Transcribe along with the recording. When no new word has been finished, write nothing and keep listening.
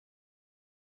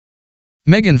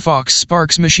Megan Fox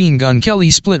sparks Machine Gun Kelly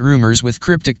split rumors with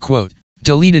cryptic quote,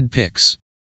 deleted pics.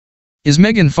 Is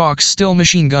Megan Fox still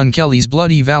Machine Gun Kelly's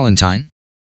bloody Valentine?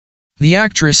 The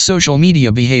actress' social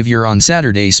media behavior on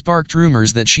Saturday sparked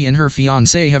rumors that she and her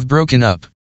fiancé have broken up.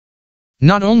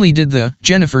 Not only did the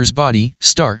Jennifer's Body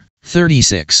star,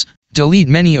 36, delete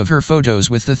many of her photos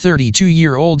with the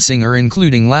 32-year-old singer,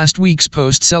 including last week's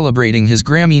post celebrating his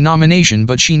Grammy nomination,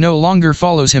 but she no longer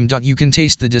follows him. You can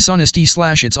taste the dishonesty /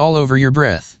 it's all over your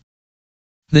breath.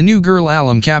 The new girl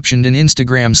alum captioned an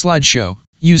Instagram slideshow,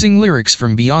 using lyrics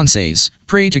from Beyoncé's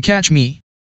Pray to Catch Me.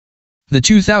 The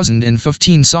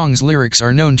 2015 song's lyrics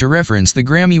are known to reference the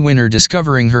Grammy winner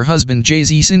discovering her husband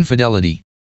Jay-Z's infidelity.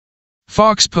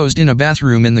 Fox posed in a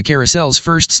bathroom in the carousel's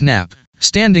first snap,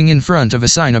 standing in front of a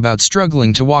sign about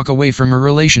struggling to walk away from a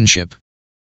relationship.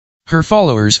 Her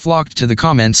followers flocked to the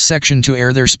comments section to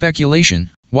air their speculation,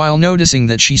 while noticing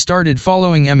that she started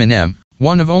following Eminem,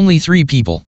 one of only 3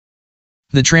 people.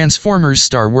 The Transformers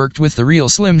star worked with the real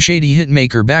Slim Shady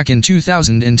hitmaker back in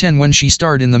 2010 when she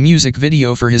starred in the music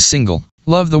video for his single,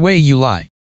 Love the Way You Lie.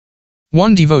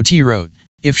 One devotee wrote,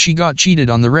 "If she got cheated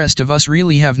on, the rest of us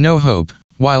really have no hope,"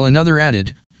 while another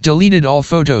added, "Deleted all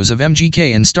photos of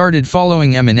MGK and started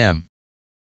following Eminem."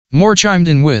 More chimed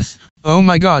in with, "Oh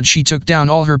my god, she took down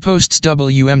all her posts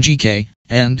WMGK,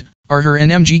 and, are her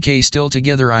and MGK still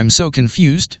together? I'm so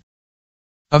confused."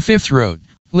 A 5th wrote,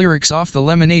 "Lyrics off the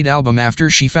Lemonade album after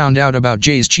she found out about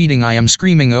Jay's cheating, I am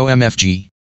screaming OMFG."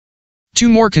 2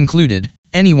 more concluded,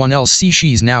 "Anyone else see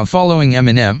she's now following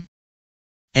Eminem?"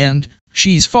 And,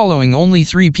 "She's following only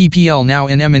 3 ppl now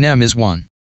and Eminem is 1.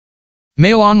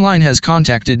 Mail Online has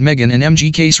contacted Megan and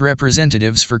MGK's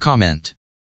representatives for comment.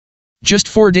 Just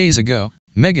 4 days ago,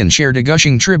 Megan shared a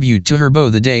gushing tribute to her beau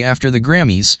the day after the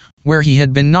Grammys, where he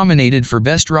had been nominated for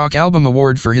Best Rock Album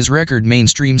Award for his record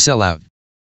Mainstream Sellout.